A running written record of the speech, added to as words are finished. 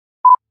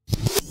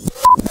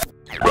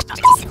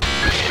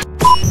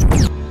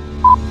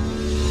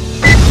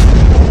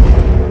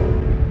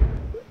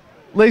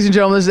Ladies and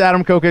gentlemen, this is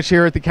Adam Kokich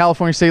here at the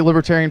California State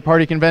Libertarian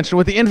Party Convention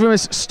with the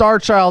infamous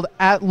Starchild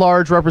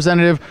at-large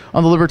representative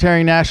on the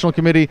Libertarian National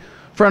Committee,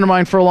 friend of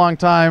mine for a long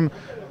time,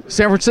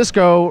 San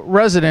Francisco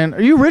resident.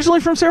 Are you originally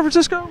from San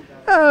Francisco?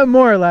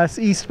 More or less,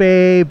 East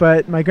Bay,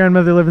 but my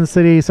grandmother lived in the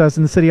city, so I was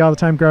in the city all the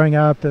time growing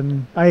up,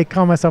 and I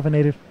call myself a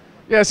native.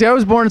 Yeah, see, I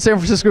was born in San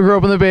Francisco, grew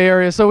up in the Bay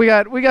Area, so we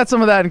got some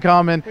of that in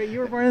common. Wait, you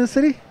were born in the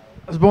city?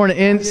 I was born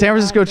in San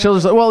Francisco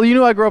Children's. Well, you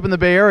knew I grew up in the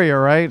Bay Area,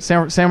 right?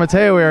 San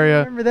Mateo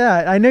area. I remember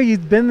that. I know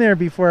you'd been there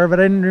before, but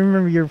I didn't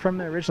remember you were from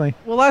there originally.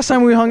 Well, last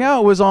time we hung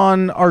out was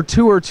on our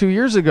tour 2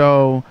 years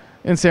ago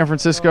in San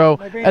Francisco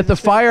at the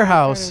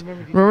Firehouse.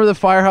 Remember the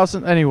Firehouse?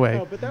 Anyway.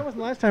 Oh, but that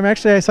wasn't last time.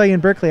 Actually, I saw you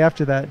in Berkeley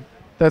after that.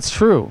 That's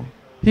true.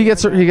 He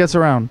gets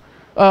around.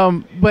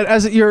 But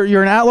as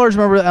you're an at-large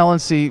member of the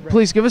LNC,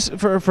 please give us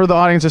for the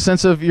audience a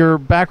sense of your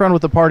background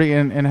with the party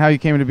and how you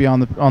came to be on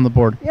the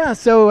board. Yeah,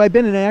 so I've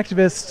been an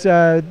activist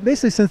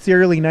basically since the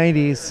early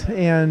 '90s,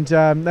 and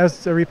I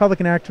was a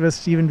Republican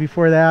activist even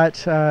before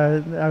that.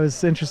 I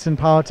was interested in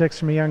politics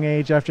from a young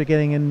age after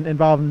getting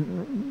involved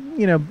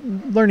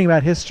in, learning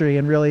about history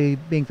and really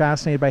being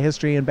fascinated by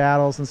history and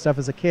battles and stuff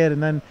as a kid,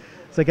 and then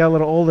as I got a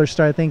little older,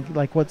 started thinking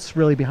like, what's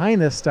really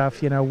behind this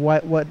stuff?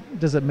 What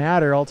does it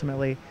matter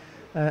ultimately?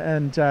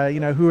 And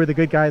who are the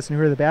good guys and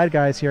who are the bad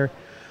guys here?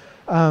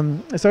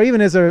 So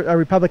even as a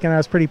Republican, I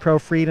was pretty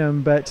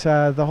pro-freedom, but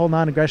the whole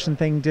non-aggression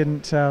thing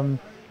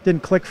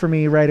didn't click for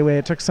me right away.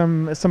 It took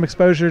some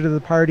exposure to the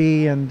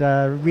party, and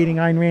reading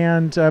Ayn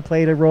Rand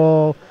played a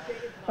role.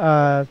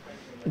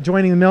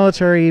 Joining the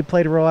military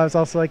played a role. I was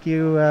also like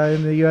you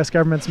in the U.S.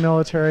 government's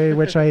military,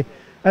 which I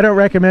don't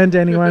recommend to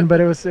anyone, but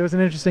it was an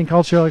interesting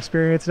cultural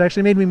experience. It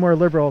actually made me more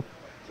liberal.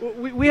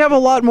 We have a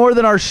lot more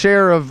than our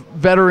share of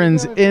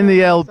veterans in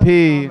the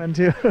LP.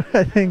 Too,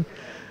 I think.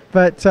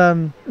 But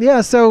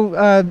yeah,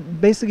 so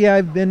basically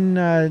I've been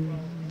a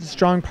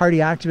strong party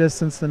activist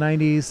since the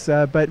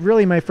 90s, but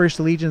really my first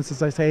allegiance,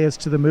 as I say, is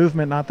to the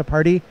movement, not the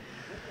party.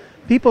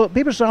 People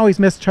should always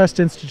mistrust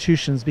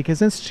institutions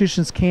because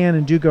institutions can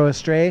and do go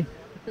astray.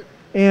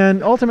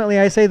 And ultimately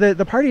I say that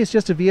the party is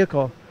just a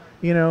vehicle.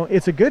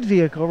 It's a good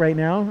vehicle right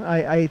now.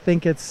 I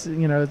think it's,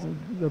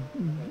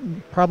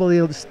 probably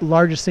the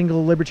largest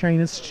single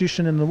libertarian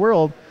institution in the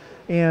world,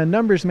 and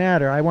numbers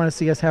matter. I want to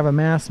see us have a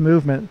mass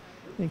movement,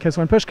 because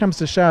when push comes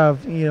to shove,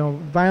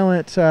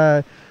 violent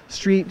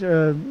street,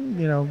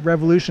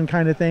 revolution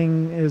kind of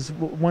thing is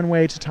one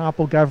way to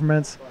topple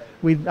governments.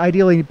 We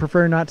ideally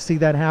prefer not to see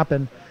that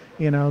happen.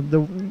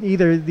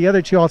 The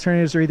other two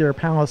alternatives are either a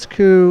palace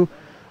coup,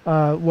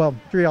 well,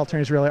 three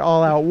alternatives really: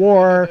 all-out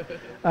war.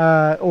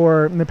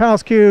 Or the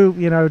palace coup,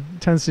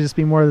 tends to just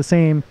be more of the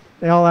same.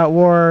 The all-out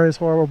war is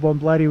horrible and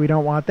bloody. We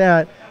don't want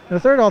that. And the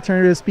third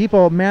alternative is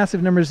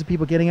massive numbers of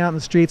people getting out in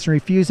the streets and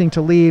refusing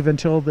to leave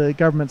until the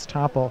governments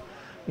topple.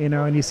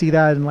 And you see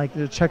that in like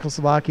the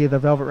Czechoslovakia, the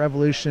Velvet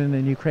Revolution,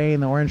 in Ukraine,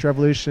 the Orange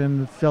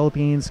Revolution, the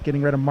Philippines,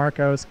 getting rid of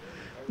Marcos.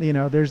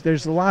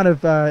 There's a lot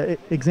of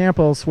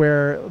examples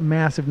where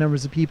massive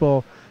numbers of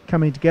people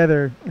coming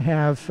together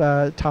have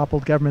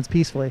toppled governments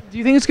peacefully. Do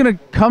you think it's going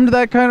to come to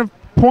that kind of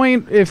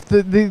point if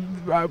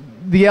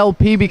the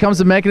LP becomes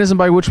a mechanism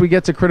by which we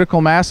get to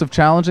critical mass of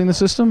challenging the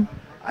system?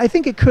 I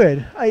think it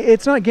could.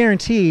 It's not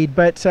guaranteed,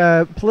 but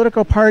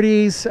political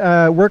parties,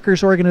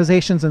 workers'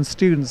 organizations, and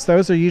students,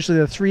 those are usually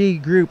the three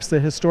groups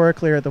that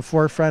historically are at the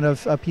forefront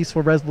of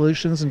peaceful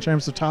resolutions in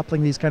terms of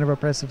toppling these kind of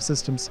oppressive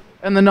systems.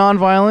 And the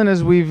nonviolent,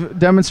 as we've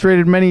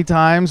demonstrated many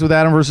times with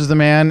Adam versus the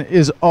Man,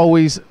 is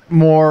always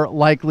more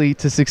likely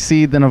to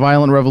succeed than a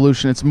violent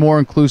revolution. It's more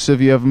inclusive,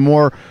 you have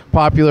more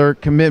popular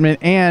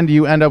commitment, and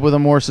you end up with a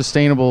more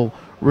sustainable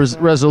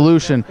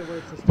resolution.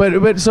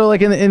 But so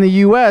like in the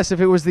U.S., if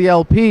it was the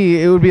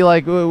LP, it would be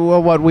like,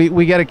 well, what,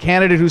 we get a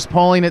candidate who's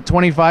polling at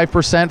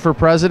 25% for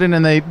president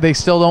and they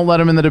still don't let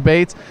him in the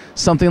debates.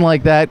 Something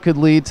like that could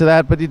lead to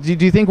that. But do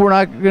you think we're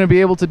not going to be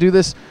able to do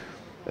this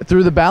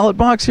through the ballot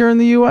box here in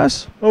the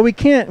U.S.? Well, we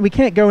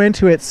can't go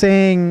into it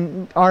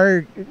saying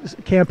our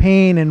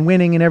campaign and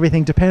winning and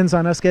everything depends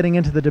on us getting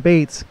into the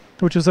debates,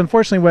 which was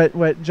unfortunately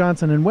what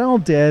Johnson and Well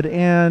did.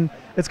 And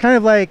it's kind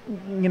of like,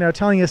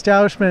 telling the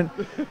establishment,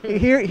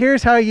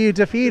 here's how you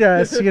defeat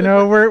us.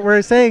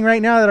 We're saying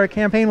right now that our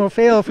campaign will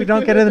fail if we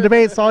don't get in the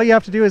debates. So all you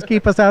have to do is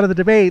keep us out of the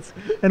debates,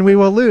 and we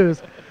will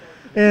lose.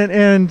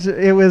 And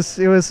it was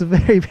a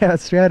very bad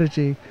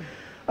strategy.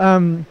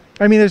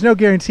 There's no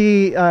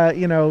guarantee,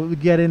 we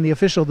get in the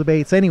official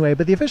debates anyway,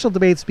 but the official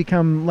debates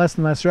become less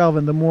and less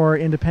relevant the more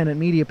independent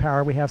media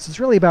power we have. So it's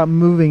really about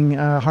moving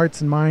hearts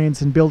and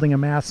minds and building a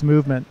mass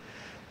movement.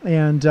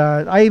 And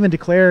I even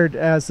declared,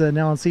 as an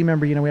LNC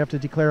member, we have to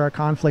declare our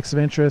conflicts of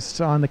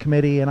interest on the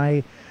committee, and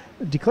I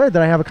declared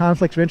that I have a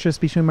conflict of interest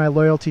between my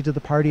loyalty to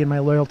the party and my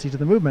loyalty to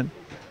the movement.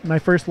 My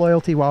first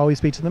loyalty will always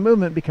be to the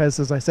movement because,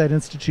 as I said,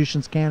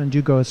 institutions can and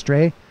do go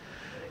astray.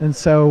 And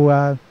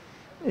so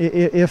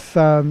if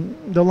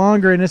the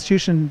longer an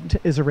institution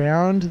is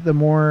around, the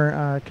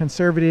more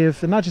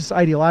conservative, and not just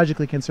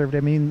ideologically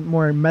conservative,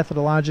 more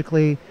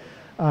methodologically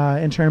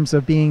in terms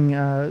of being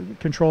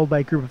controlled by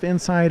a group of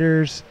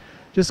insiders,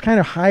 just kind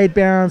of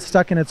hidebound,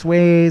 stuck in its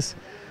ways.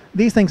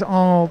 These things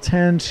all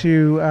tend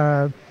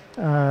to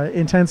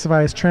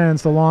intensify as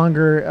trends the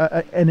longer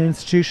an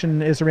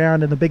institution is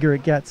around and the bigger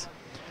it gets.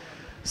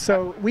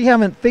 So we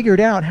haven't figured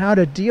out how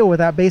to deal with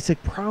that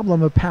basic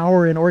problem of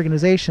power in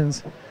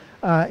organizations.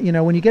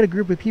 When you get a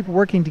group of people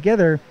working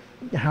together,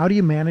 how do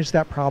you manage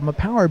that problem of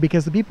power?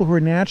 Because the people who are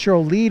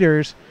natural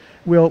leaders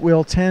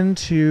will tend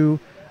to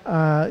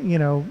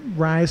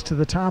rise to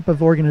the top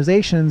of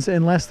organizations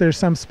unless there's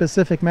some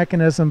specific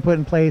mechanism put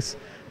in place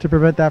to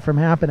prevent that from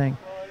happening.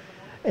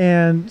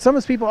 And some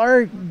of those people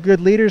are good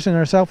leaders and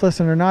are selfless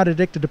and are not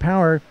addicted to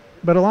power,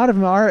 but a lot of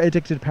them are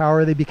addicted to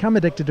power. They become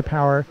addicted to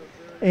power,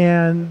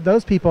 and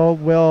those people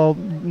will,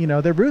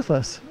 they're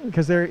ruthless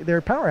because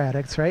they're power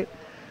addicts, right?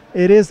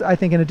 It is, I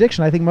think, an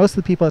addiction. I think most of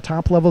the people at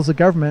top levels of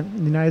government in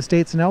the United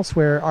States and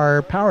elsewhere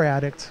are power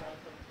addicts.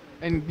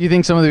 And you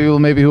think some of the people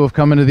maybe who have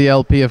come into the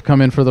LP have come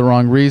in for the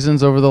wrong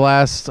reasons over the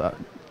last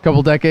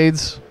couple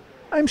decades?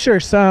 I'm sure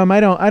some. I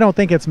don't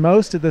think it's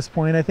most at this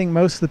point. I think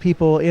most of the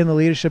people in the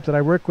leadership that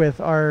I work with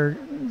are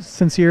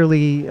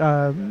sincerely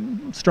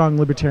strong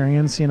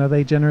libertarians.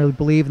 They generally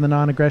believe in the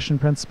non-aggression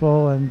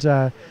principle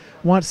and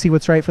want to see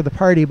what's right for the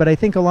party. But I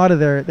think a lot of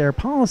their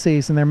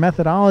policies and their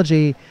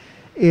methodology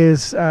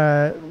is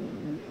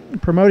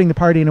promoting the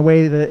party in a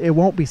way that it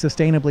won't be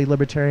sustainably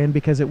libertarian,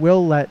 because it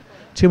will let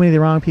too many of the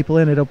wrong people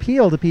in. It'll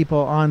appeal to people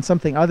on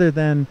something other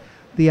than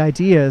the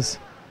ideas.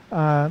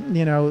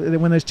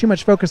 When there's too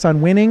much focus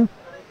on winning,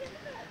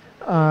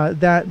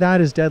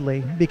 that is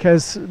deadly,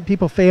 because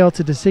people fail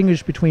to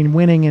distinguish between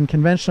winning in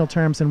conventional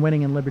terms and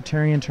winning in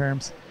libertarian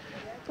terms.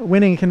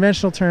 Winning in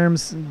conventional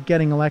terms,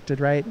 getting elected,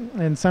 right?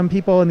 And some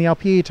people in the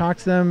LP talk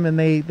to them and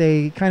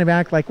they kind of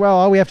act like, well,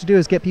 all we have to do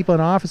is get people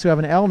in office who have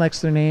an L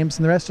next to their names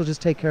and the rest will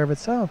just take care of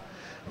itself.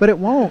 But it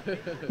won't.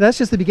 That's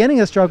just the beginning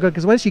of the struggle,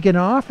 because once you get in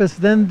office,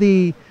 then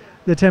the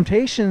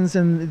temptations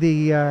and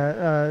the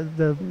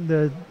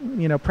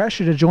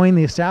pressure to join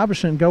the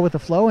establishment and go with the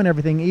flow and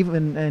everything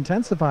even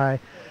intensify.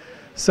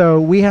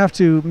 So we have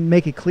to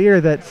make it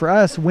clear that for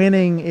us,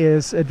 winning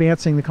is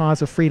advancing the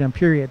cause of freedom,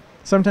 period.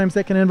 Sometimes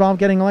that can involve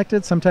getting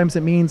elected. Sometimes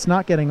it means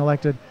not getting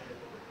elected.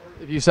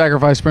 If you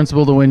sacrifice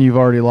principle to win, you've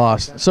already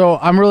lost. So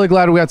I'm really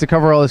glad we had to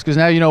cover all this, because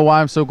now you know why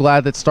I'm so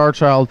glad that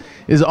Starchild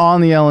is on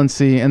the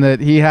LNC and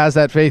that he has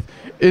that faith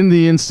in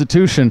the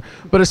institution.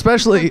 But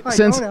especially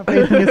since... That's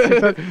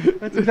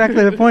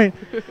exactly the point.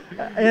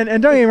 And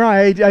don't get me wrong,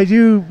 I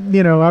do,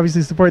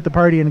 obviously support the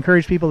party and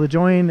encourage people to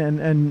join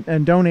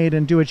and donate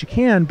and do what you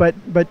can, but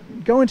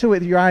go into it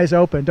with your eyes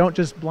open. Don't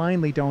just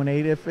blindly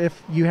donate.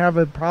 If you have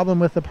a problem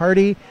with the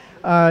party,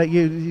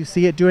 you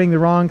see it doing the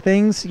wrong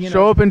things,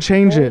 show up and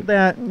change it.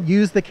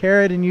 Use the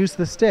carrot and use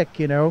the stick.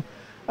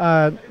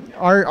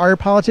 Our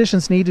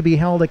politicians need to be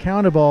held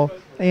accountable,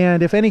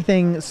 and if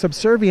anything,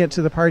 subservient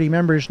to the party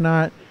members,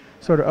 not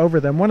sort of over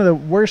them. One of the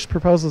worst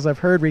proposals I've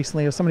heard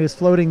recently is somebody who's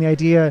floating the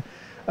idea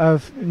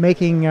of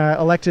making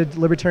elected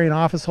libertarian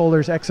office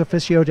holders ex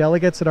officio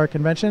delegates at our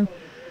convention.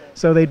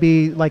 So they'd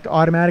be like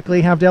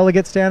automatically have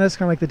delegate status,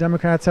 kind of like the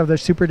Democrats have their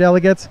super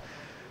delegates.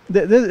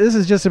 This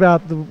is just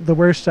about the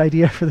worst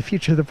idea for the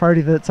future of the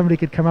party that somebody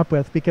could come up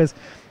with, because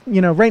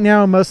right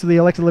now most of the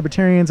elected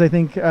libertarians, I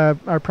think,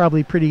 are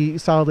probably pretty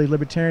solidly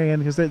libertarian,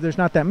 because there's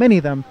not that many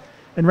of them,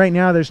 and right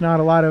now there's not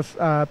a lot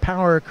of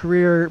power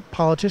career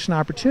politician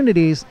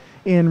opportunities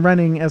in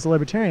running as a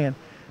libertarian.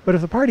 But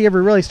if the party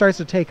ever really starts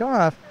to take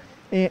off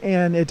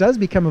and it does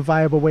become a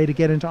viable way to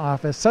get into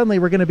office, suddenly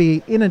we're going to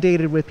be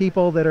inundated with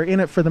people that are in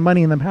it for the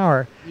money and the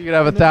power. You could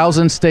have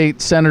 1,000 state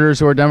senators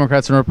who are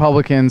Democrats and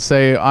Republicans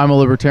say, I'm a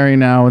libertarian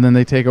now, and then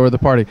they take over the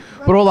party.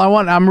 But hold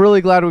on, I'm really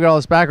glad we got all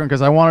this background,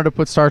 because I wanted to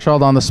put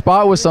Starchild on the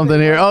spot with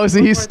something here. Oh,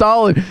 see, he's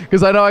stalling,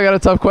 because I know I got a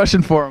tough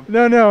question for him.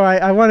 No,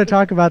 I want to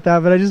talk about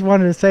that, but I just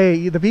wanted to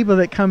say, the people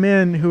that come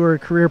in who are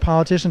career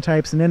politician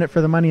types and in it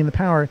for the money and the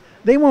power,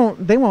 they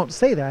won't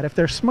say that. If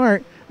they're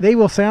smart, they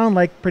will sound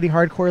like pretty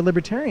hardcore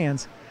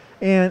libertarians.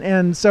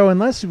 And so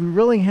unless we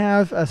really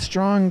have a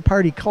strong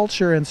party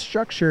culture and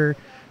structure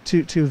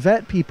to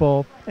vet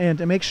people and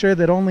to make sure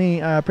that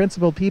only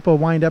principled people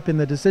wind up in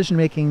the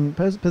decision-making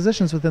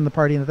positions within the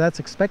party, and that's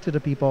expected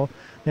of people,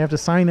 they have to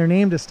sign their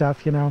name to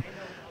stuff,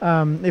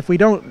 if we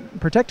don't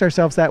protect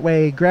ourselves that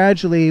way,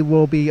 gradually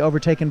we'll be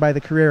overtaken by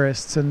the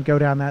careerists and go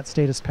down that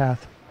status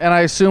path. And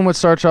I assume what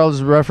Starchild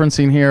is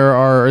referencing here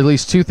are at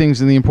least two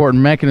things in the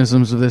important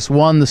mechanisms of this.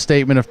 One, the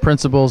statement of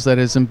principles that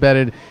is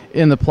embedded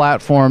in the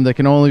platform that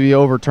can only be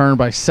overturned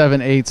by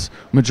 7/8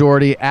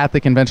 majority at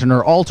the convention,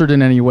 or altered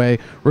in any way,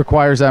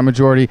 requires that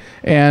majority.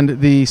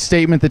 And the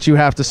statement that you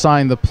have to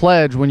sign, the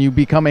pledge, when you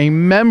become a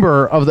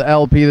member of the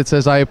LP, that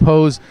says, I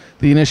oppose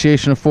the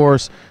initiation of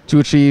force to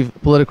achieve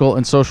political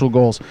and social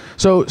goals.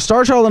 So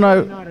Starchild and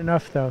I... Not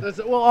enough, though.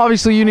 Well,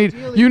 obviously you need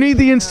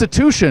the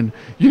institution.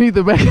 You need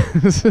the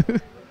mechanism.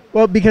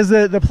 Well, because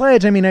the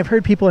pledge, I've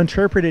heard people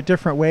interpret it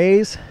different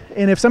ways.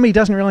 And if somebody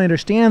doesn't really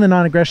understand the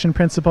non-aggression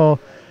principle,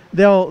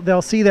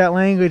 they'll see that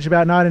language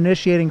about not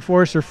initiating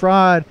force or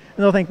fraud,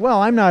 and they'll think,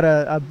 well, I'm not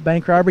a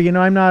bank robber,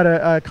 I'm not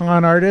a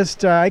con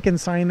artist, I can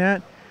sign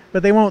that.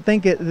 But they won't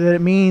think that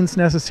it means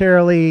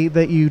necessarily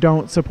that you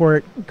don't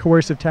support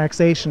coercive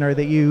taxation, or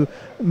that you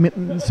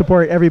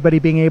support everybody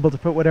being able to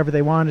put whatever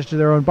they want into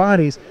their own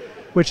bodies,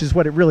 which is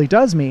what it really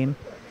does mean.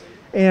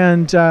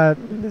 And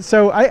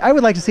so I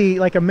would like to see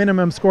like a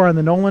minimum score on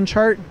the Nolan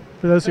chart.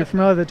 For those who are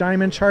familiar with the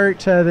diamond chart,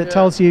 that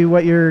tells you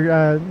what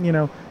your,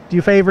 do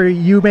you favor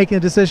you making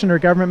a decision or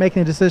government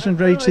making a decision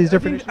for each of these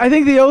different issues? I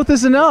think the oath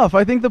is enough.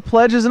 I think the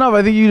pledge is enough.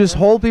 I think you just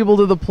hold people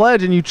to the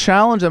pledge and you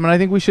challenge them. And I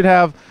think we should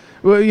have,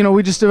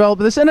 we just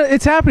developed this. And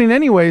it's happening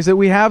anyways, that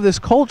we have this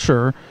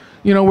culture,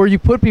 where you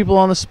put people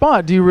on the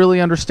spot. Do you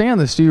really understand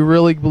this? Do you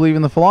really believe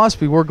in the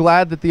philosophy? We're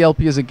glad that the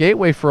LP is a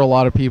gateway for a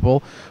lot of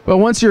people. But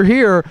once you're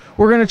here,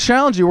 we're going to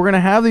challenge you. We're going to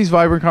have these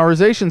vibrant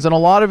conversations. And a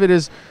lot of it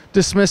is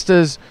dismissed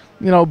as,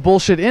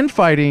 bullshit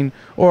infighting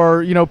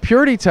or,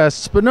 purity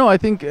tests. But no, I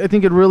think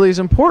it really is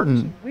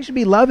important. We should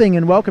be loving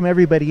and welcome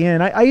everybody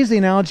in. I use the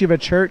analogy of a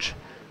church.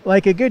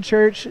 Like a good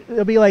church,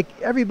 it'll be like,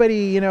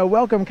 everybody,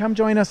 welcome, come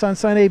join us on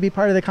Sunday, be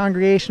part of the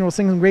congregation. We'll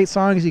sing some great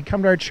songs. You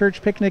come to our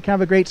church picnic,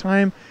 have a great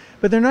time.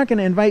 But they're not going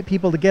to invite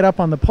people to get up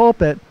on the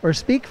pulpit or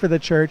speak for the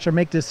church or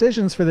make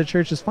decisions for the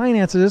church's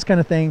finances, this kind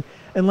of thing,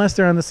 unless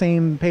they're on the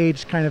same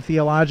page kind of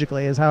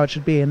theologically as how it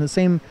should be. And the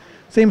same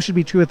should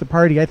be true at the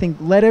party. I think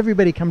let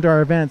everybody come to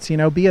our events,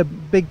 be a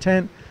big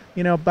tent.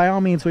 By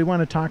all means, we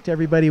want to talk to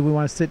everybody. We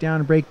want to sit down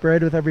and break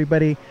bread with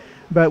everybody.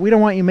 But we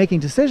don't want you making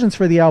decisions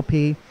for the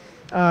LP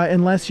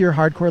unless you're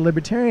hardcore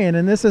libertarian.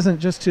 And this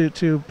isn't just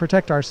to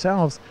protect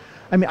ourselves.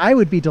 I mean, I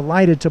would be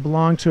delighted to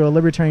belong to a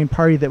libertarian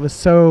party that was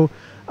so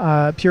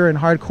pure and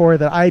hardcore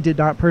that I did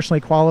not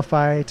personally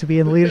qualify to be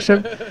in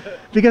leadership.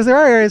 Because there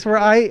are areas where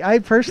I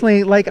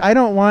personally, I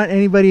don't want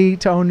anybody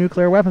to own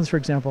nuclear weapons, for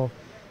example.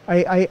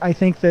 I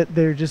think that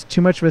they're just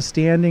too much of a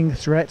standing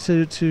threat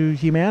to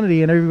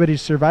humanity and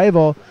everybody's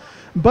survival.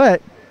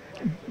 But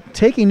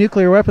taking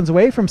nuclear weapons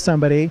away from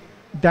somebody,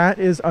 that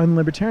is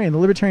unlibertarian. The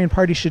Libertarian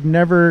Party should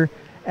never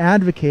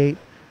advocate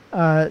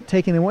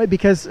taking them away,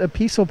 because a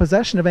peaceful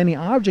possession of any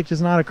object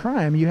is not a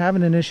crime. You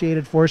haven't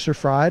initiated force or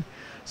fraud.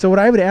 So what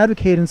I would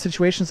advocate in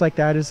situations like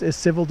that is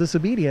civil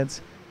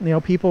disobedience.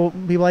 People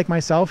like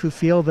myself who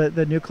feel that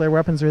the nuclear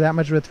weapons are that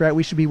much of a threat,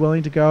 we should be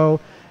willing to go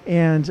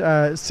and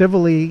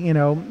civilly,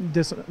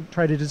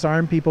 try to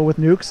disarm people with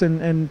nukes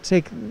and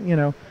take,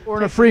 Or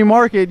in a free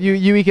market,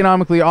 you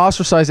economically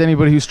ostracize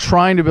anybody who's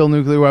trying to build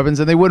nuclear weapons,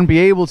 and they wouldn't be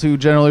able to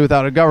generally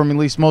without a government.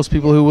 At least most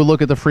people who would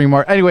look at the free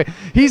market. Anyway,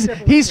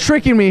 he's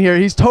tricking me here.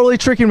 He's totally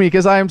tricking me,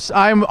 because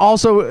I'm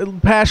also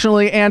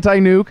passionately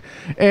anti-nuke,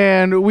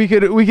 and we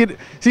could.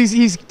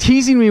 He's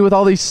teasing me with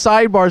all these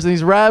sidebars and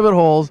these rabbit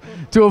holes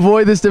to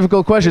avoid this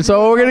difficult question.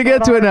 So we're gonna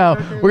get to it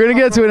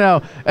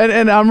now.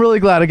 And I'm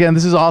really glad. Again,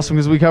 this is awesome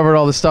because we covered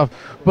all this stuff.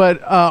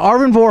 But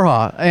Arvin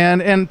Vorha,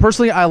 and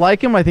personally, I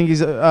like him. I think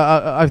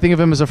I think of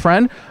him as a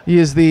friend. He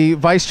is the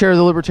vice chair of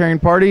the Libertarian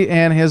Party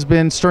and has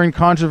been stirring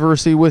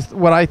controversy with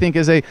what I think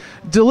is a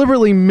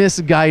deliberately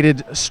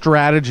misguided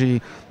strategy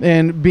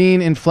and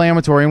being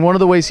inflammatory. And one of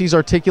the ways he's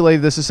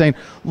articulated this is saying,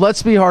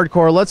 let's be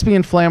hardcore, let's be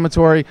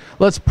inflammatory,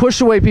 let's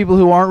push away people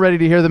who aren't ready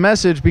to hear the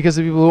message, because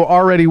the people who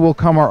already will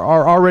come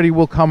already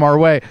will come our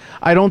way.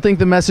 I don't think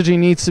the messaging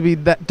needs to be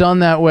done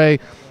that way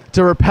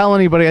to repel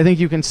anybody. I think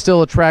you can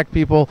still attract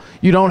people.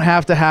 You don't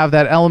have to have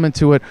that element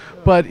to it.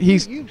 But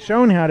you've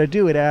shown how to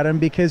do it, Adam,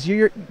 because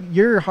you're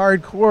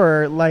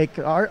hardcore like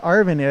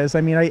Arvin is. I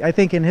mean, I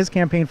think in his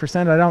campaign for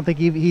Senate, I don't think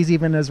he's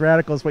even as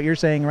radical as what you're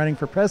saying running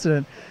for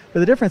president.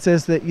 But the difference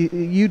is that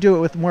you do it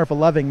with more of a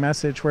loving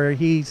message, where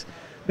he's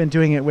been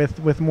doing it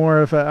with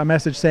more of a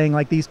message saying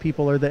like these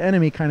people are the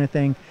enemy kind of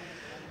thing.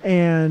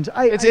 And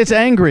it's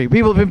angry.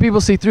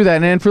 People see through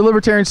that. And for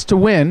libertarians to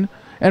win,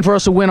 and for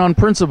us to win on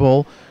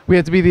principle, we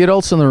have to be the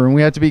adults in the room.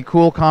 We have to be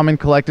cool, calm, and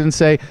collected and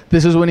say,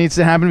 this is what needs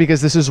to happen because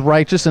this is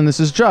righteous and this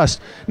is just.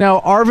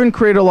 Now, Arvin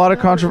created a lot of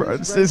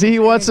controversy. He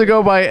wants to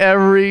go by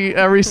every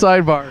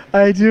sidebar.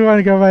 I do want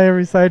to go by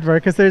every sidebar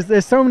because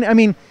there's so many. I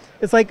mean,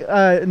 it's like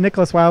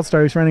Nicholas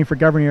Wildstar, who's running for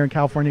governor here in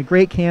California.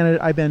 Great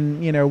candidate. I've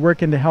been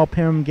working to help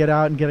him get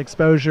out and get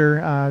exposure.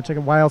 Check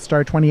out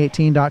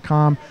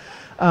wildstar2018.com.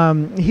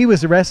 He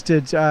was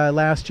arrested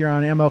last year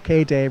on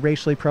MLK Day,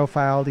 racially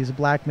profiled. He's a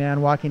black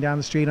man walking down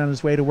the street on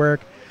his way to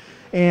work.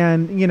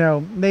 And,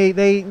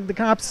 the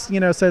cops,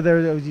 said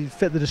you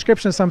fit the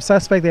description of some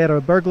suspect. They had a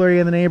burglary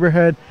in the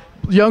neighborhood.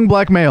 Young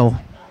black male.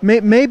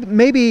 Maybe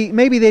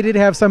they did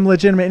have some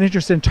legitimate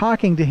interest in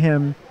talking to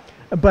him,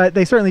 but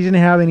they certainly didn't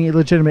have any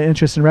legitimate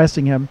interest in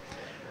arresting him.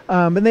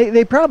 And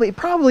they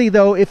probably,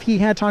 though, if he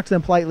had talked to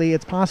them politely,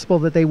 it's possible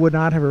that they would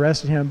not have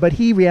arrested him. But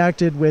he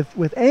reacted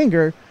with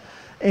anger.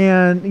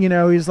 And,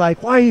 he's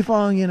like, why are you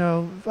falling,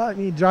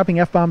 dropping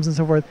F-bombs and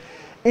so forth.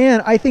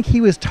 And I think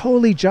he was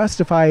totally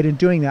justified in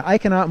doing that. I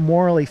cannot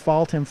morally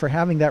fault him for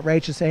having that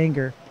righteous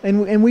anger.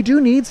 And we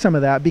do need some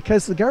of that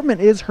because the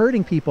government is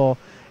hurting people.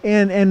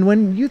 And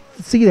when you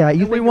see that,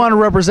 we want to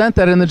represent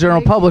that in the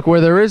general public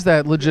where there is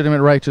that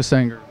legitimate righteous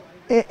anger.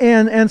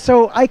 And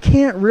so I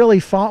can't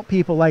really fault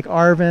people like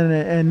Arvin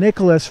and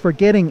Nicholas for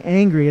getting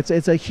angry.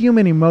 It's a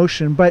human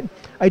emotion, but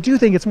I do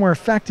think it's more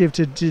effective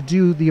to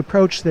do the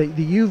approach that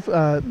you've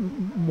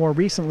more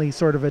recently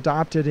sort of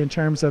adopted in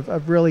terms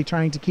of really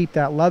trying to keep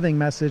that loving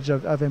message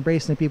of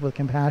embracing people with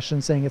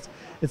compassion, saying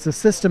it's the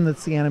system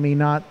that's the enemy,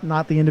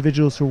 not the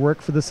individuals who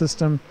work for the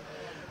system.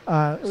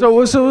 So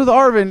with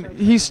Arvin,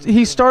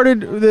 he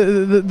started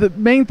the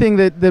main thing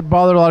that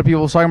bothered a lot of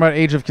people was talking about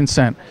age of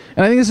consent,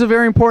 and I think this is a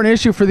very important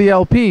issue for the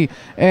LP.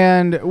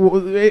 And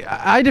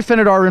I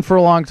defended Arvin for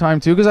a long time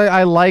too, because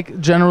I like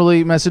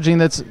generally messaging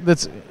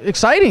that's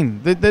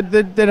exciting,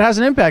 that has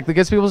an impact, that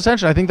gets people's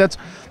attention. I think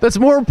that's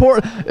more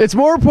important. It's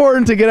more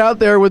important to get out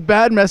there with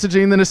bad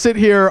messaging than to sit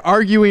here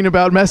arguing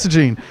about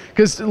messaging,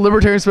 because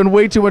libertarians spend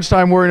way too much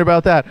time worrying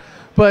about that.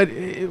 But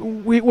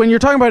when you're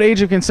talking about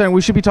age of consent,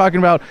 we should be talking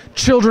about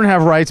children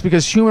have rights,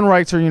 because human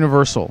rights are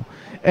universal.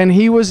 And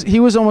he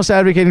was almost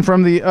advocating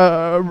from the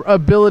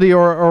ability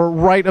or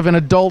right of an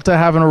adult to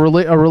have a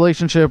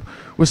relationship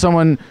with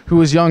someone who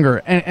was younger.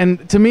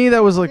 And to me,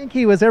 that was like... I think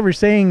he was ever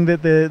saying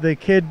that the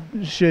kid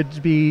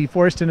should be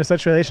forced into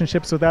such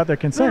relationships without their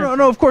consent.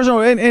 No, of course no.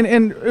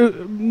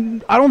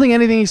 And I don't think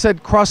anything he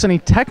said crossed any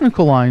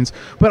technical lines.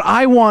 But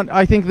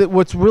I think that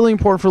what's really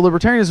important for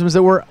libertarianism is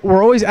that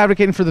we're always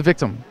advocating for the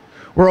victim.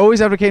 We're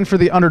always advocating for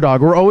the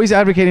underdog. We're always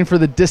advocating for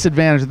the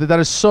disadvantaged. That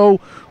is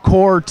so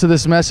core to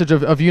this message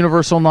of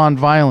universal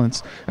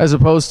nonviolence, as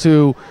opposed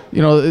to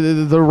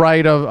the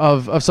right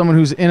of someone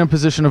who's in a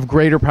position of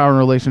greater power in a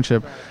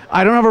relationship.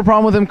 I don't have a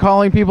problem with him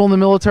calling people in the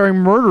military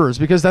murderers,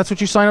 because that's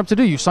what you sign up to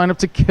do. You sign up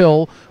to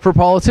kill for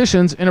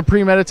politicians in a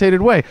premeditated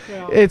way.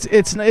 Yeah.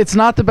 It's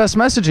not the best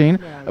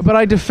messaging, but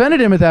I defended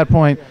him at that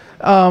point.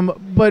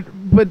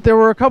 But there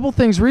were a couple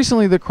things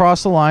recently that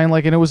crossed the line,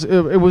 and it was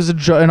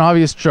an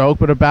obvious joke,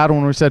 but a bad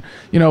one. We said,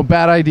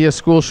 bad idea,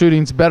 school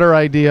shootings; better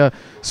idea,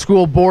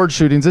 school board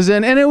shootings.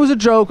 And it was a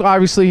joke.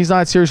 Obviously, he's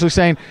not seriously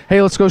saying,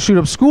 "Hey, let's go shoot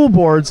up school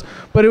boards."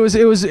 But it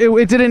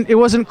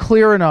wasn't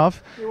clear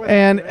enough.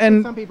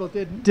 And some people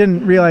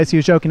didn't realize he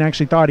was joking.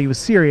 Actually, thought he was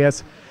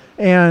serious.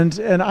 And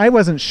I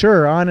wasn't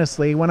sure,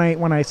 honestly. When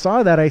I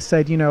saw that, I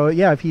said,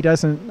 if he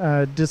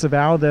doesn't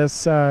disavow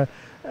this,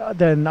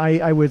 then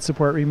I would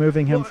support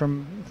removing him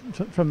from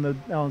the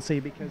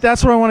LNC, because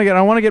that's what I want to get.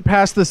 I want to get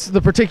past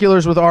the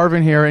particulars with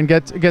Arvin here and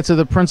get to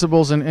the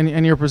principles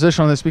and your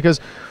position on this, because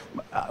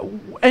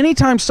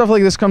anytime stuff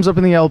like this comes up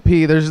in the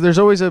LP, there's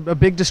always a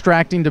big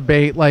distracting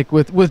debate, like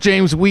with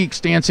James Weeks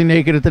dancing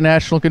naked at the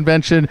National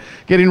Convention,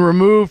 getting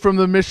removed from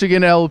the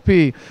Michigan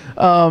LP.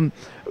 And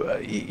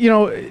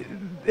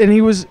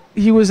he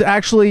was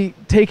actually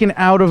taken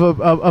out of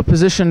a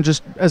position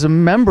just as a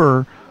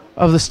member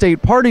of the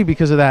state party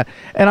because of that.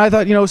 And I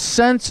thought,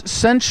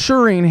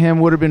 censuring him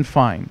would have been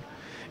fine.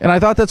 And I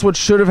thought that's what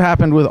should have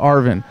happened with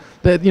Arvin.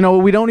 That,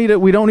 we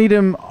don't need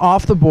him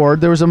off the board.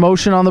 There was a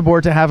motion on the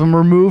board to have him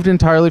removed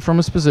entirely from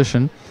his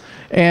position.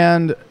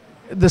 And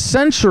the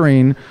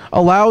censoring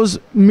allows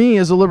me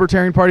as a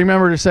Libertarian Party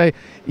member to say,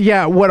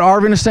 yeah, what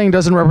Arvin is saying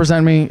doesn't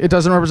represent me. It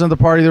doesn't represent the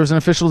party. There was an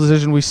official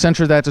decision. We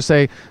censored that to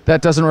say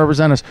that doesn't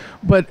represent us.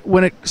 But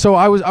so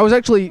I was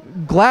actually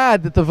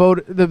glad that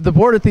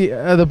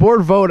the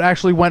board vote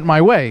actually went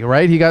my way,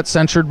 right? He got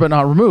censured but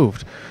not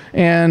removed.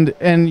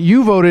 And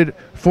you voted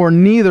for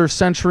neither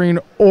censoring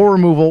or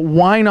removal.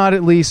 Why not,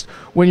 at least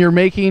when you're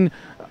making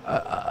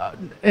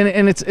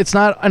and it's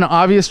not an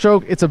obvious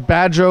joke, it's a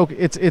bad joke,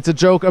 it's a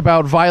joke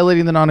about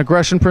violating the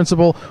non-aggression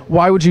principle.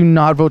 Why would you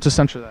not vote to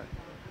censor that?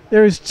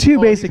 There's two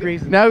basic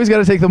reasons. Now he's got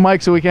to take the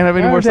mic so we can't have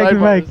any more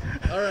sidebars.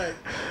 All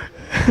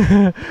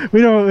right.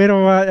 we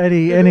don't want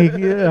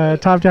any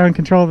top-down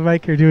control of the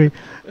mic here, do we?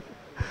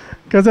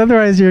 Because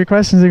otherwise your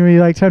questions are going to be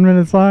like 10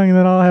 minutes long, and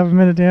then I'll have a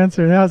minute to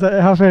answer.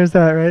 How fair is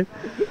that, right?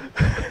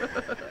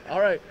 All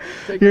right.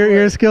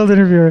 You're a skilled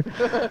interviewer.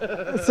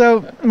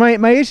 So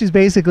my issues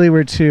basically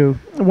were two.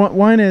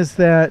 One is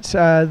that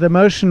the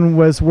motion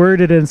was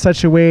worded in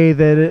such a way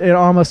that it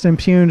almost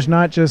impugned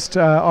not just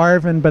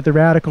Arvin, but the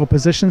radical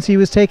positions he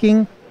was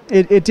taking.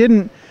 It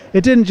didn't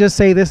just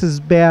say this is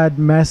bad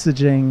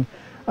messaging.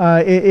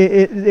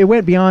 It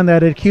went beyond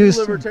that. It accused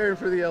Libertarian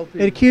for the LP.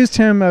 It accused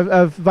him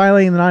of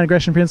violating the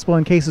non-aggression principle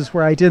in cases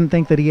where I didn't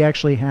think that he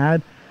actually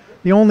had.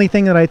 The only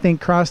thing that I think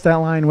crossed that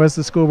line was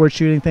the school board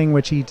shooting thing,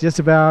 which he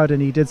disavowed,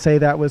 and he did say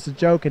that was a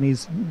joke, and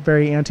he's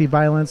very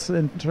anti-violence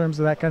in terms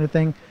of that kind of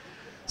thing.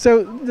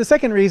 So the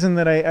second reason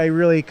that I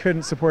really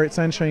couldn't support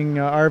censuring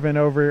Arvin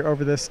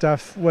over this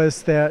stuff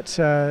was that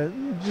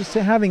just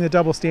having the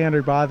double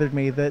standard bothered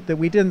me, that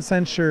we didn't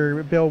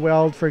censure Bill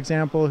Weld, for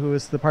example, who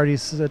was the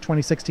party's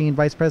 2016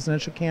 vice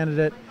presidential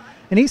candidate.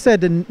 And he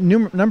said a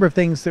number of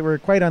things that were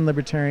quite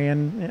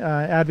un-libertarian,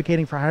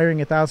 advocating for hiring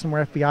 1,000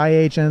 more FBI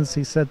agents.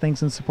 He said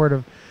things in support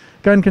of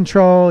gun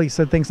control. He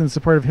said things in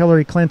support of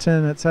Hillary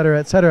Clinton, et cetera,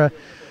 et cetera.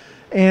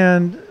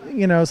 And,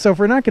 so if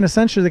we're not going to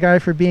censure the guy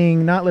for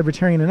being not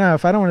libertarian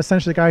enough, I don't want to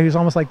censure the guy who's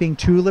almost like being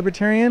too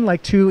libertarian,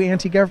 like too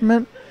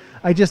anti-government.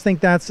 I just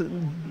think that's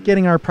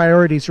getting our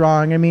priorities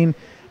wrong. I mean,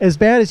 as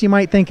bad as you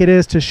might think it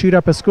is to shoot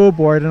up a school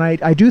board, and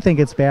I do think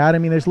it's bad. I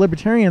mean, there's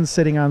libertarians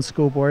sitting on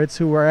school boards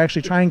who are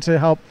actually trying to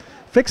help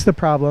fix the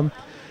problem.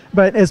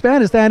 But as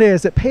bad as that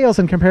is, it pales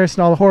in comparison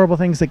to all the horrible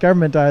things that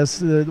government does.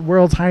 The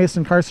world's highest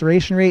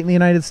incarceration rate in the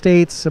United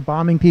States,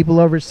 bombing people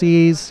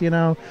overseas,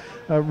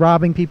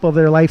 robbing people of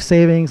their life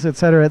savings, et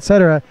cetera, et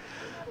cetera.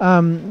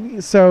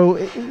 So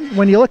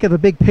when you look at the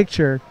big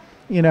picture,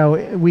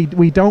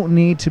 we don't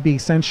need to be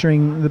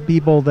censuring the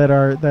people that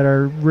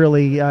are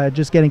really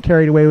just getting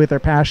carried away with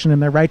their passion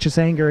and their righteous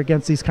anger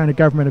against these kind of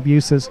government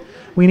abuses.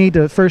 We need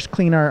to first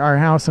clean our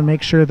house and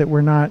make sure that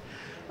we're not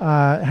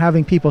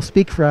having people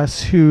speak for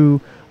us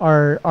who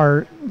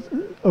are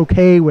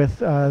okay with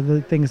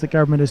the things that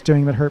government is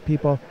doing that hurt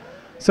people.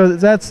 So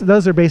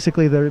those are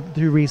basically the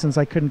two reasons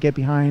I couldn't get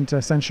behind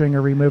censoring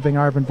or removing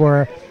Arvin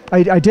Vohra.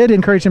 I did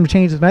encourage him to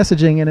change his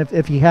messaging, and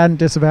if he hadn't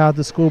disavowed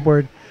the school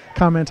board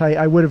comment,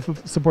 I would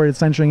have supported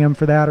censoring him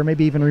for that, or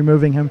maybe even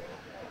removing him.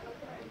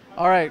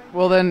 All right.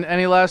 Well, then,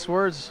 any last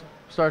words,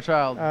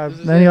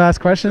 Starchild? Any last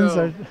questions?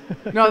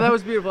 No, that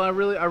was beautiful. I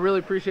really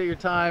appreciate your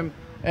time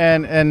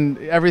and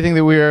everything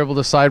that we were able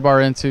to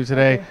sidebar into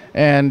today. Okay.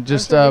 And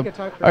just so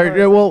are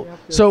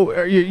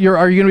you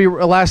going to be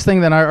last thing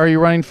then? Are you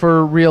running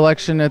for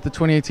re-election at the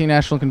 2018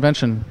 National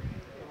Convention?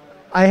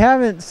 I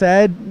haven't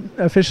said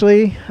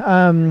officially.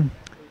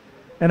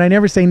 And I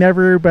never say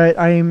never, but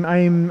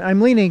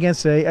I'm leaning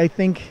against it. I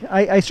think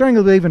I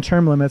strongly believe in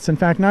term limits. In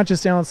fact, not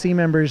just LNC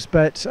members,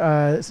 but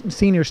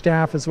senior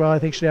staff as well, I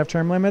think should have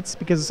term limits,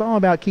 because it's all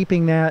about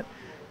keeping that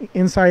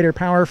insider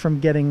power from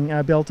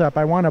getting built up.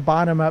 I want a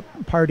bottom-up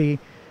party,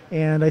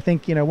 and I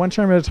think one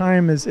term at a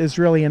time is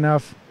really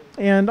enough.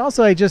 And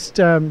also, I just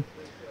I mean,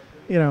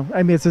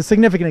 it's a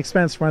significant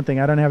expense for one thing.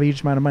 I don't have a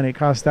huge amount of money. It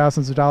costs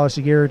thousands of dollars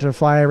a year to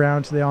fly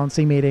around to the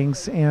LNC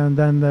meetings, and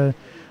then the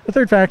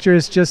third factor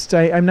is just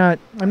I'm not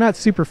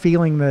super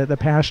feeling the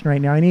passion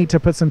right now. I need to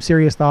put some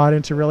serious thought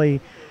into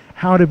really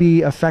how to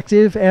be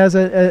effective as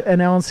an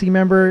LNC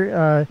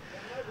member.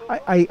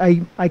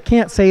 I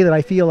can't say that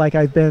I feel like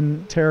I've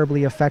been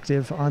terribly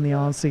effective on the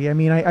LNC. I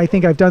mean, I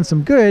think I've done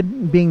some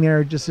good being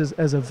there just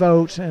as a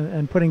vote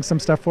and putting some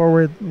stuff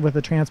forward with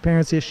the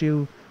transparency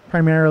issue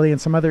primarily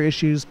and some other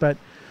issues, but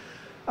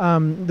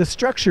the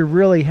structure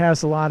really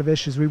has a lot of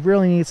issues. We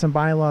really need some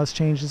bylaws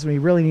changes. We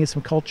really need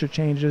some culture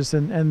changes,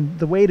 and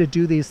the way to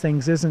do these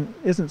things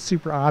isn't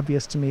super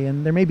obvious to me.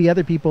 And there may be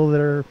other people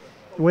that are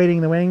waiting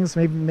in the wings.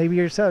 Maybe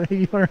yourself.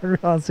 Maybe you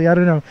are. See, I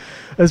don't know.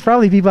 There's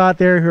probably people out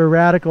there who are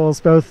radicals,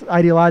 both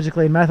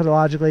ideologically and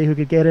methodologically, who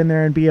could get in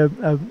there and be a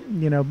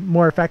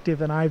more effective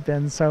than I've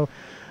been. So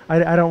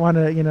I don't want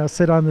to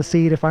sit on the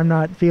seat if I'm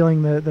not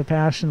feeling the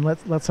passion.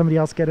 Let somebody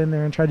else get in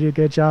there and try to do a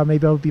good job.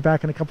 Maybe I'll be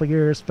back in a couple of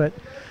years, but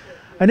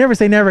I never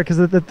say never, because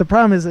the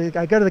problem is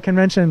I go to the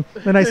convention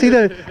and I see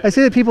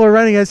that people are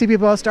running. I see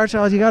people,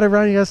 Starchild, you got to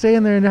run, you got to stay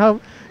in there and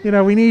help.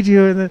 We need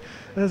you. And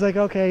it's like,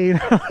 okay,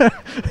 and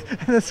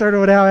that's sort of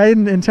what happened. I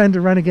didn't intend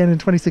to run again in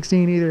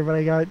 2016 either, but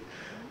I got,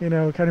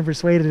 kind of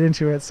persuaded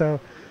into it. So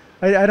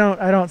I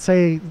don't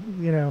say,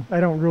 I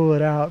don't rule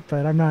it out,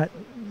 but I'm not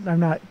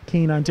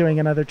keen on doing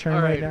another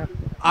term right now.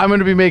 I'm going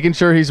to be making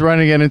sure he's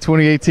running again in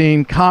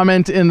 2018.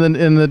 Comment in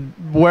the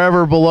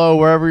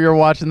wherever you're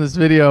watching this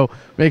video.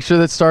 Make sure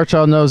that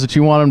Starchild knows that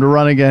you want him to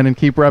run again and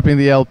keep repping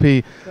the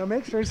LP. So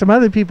make sure some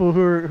other people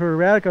who are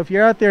radical, if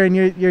you're out there and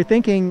you're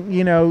thinking,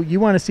 you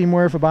want to see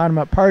more of a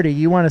bottom-up party,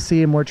 you want to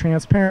see a more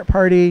transparent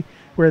party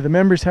where the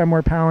members have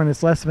more power and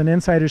it's less of an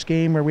insider's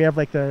game, where we have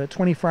like the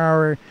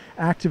 24-hour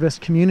activist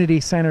community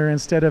center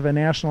instead of a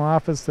national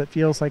office that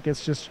feels like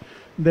it's just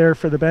there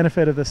for the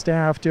benefit of the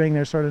staff doing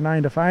their sort of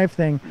 9-to-5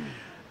 thing.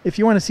 If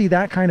you want to see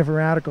that kind of a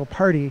radical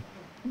party,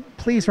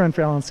 please run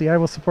for LNC. I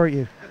will support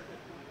you.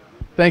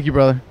 Thank you,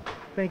 brother.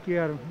 Thank you,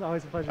 Adam.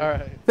 Always a pleasure. All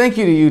right. Thank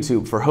you to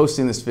YouTube for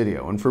hosting this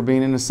video and for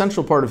being an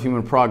essential part of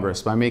human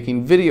progress by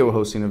making video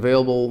hosting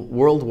available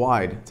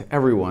worldwide to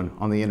everyone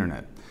on the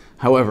internet.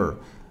 However,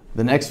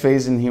 the next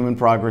phase in human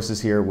progress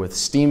is here with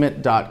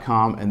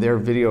Steemit.com and their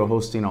video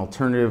hosting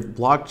alternative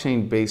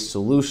blockchain-based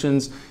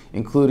solutions,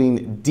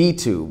 including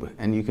DTube.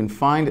 And you can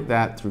find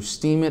that through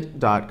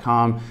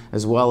Steemit.com,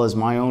 as well as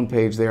my own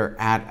page there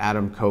at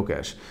Adam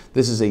Kokesh.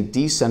 This is a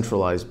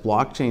decentralized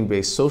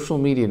blockchain-based social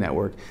media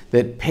network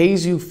that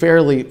pays you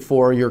fairly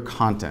for your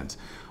content.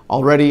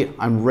 Already,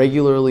 I'm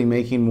regularly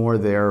making more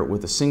there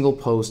with a single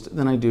post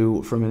than I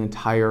do from an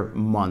entire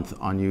month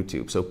on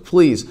YouTube. So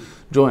please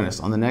join us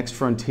on the next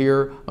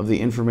frontier of the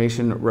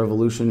information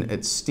revolution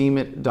at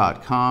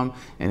Steemit.com.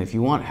 And if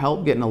you want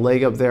help getting a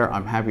leg up there,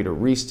 I'm happy to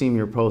re-steam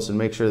your posts and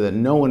make sure that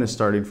no one is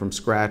starting from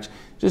scratch.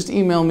 Just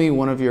email me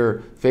one of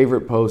your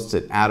favorite posts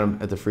at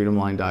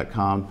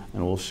adam@thefreedomline.com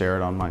and we'll share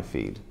it on my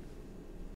feed.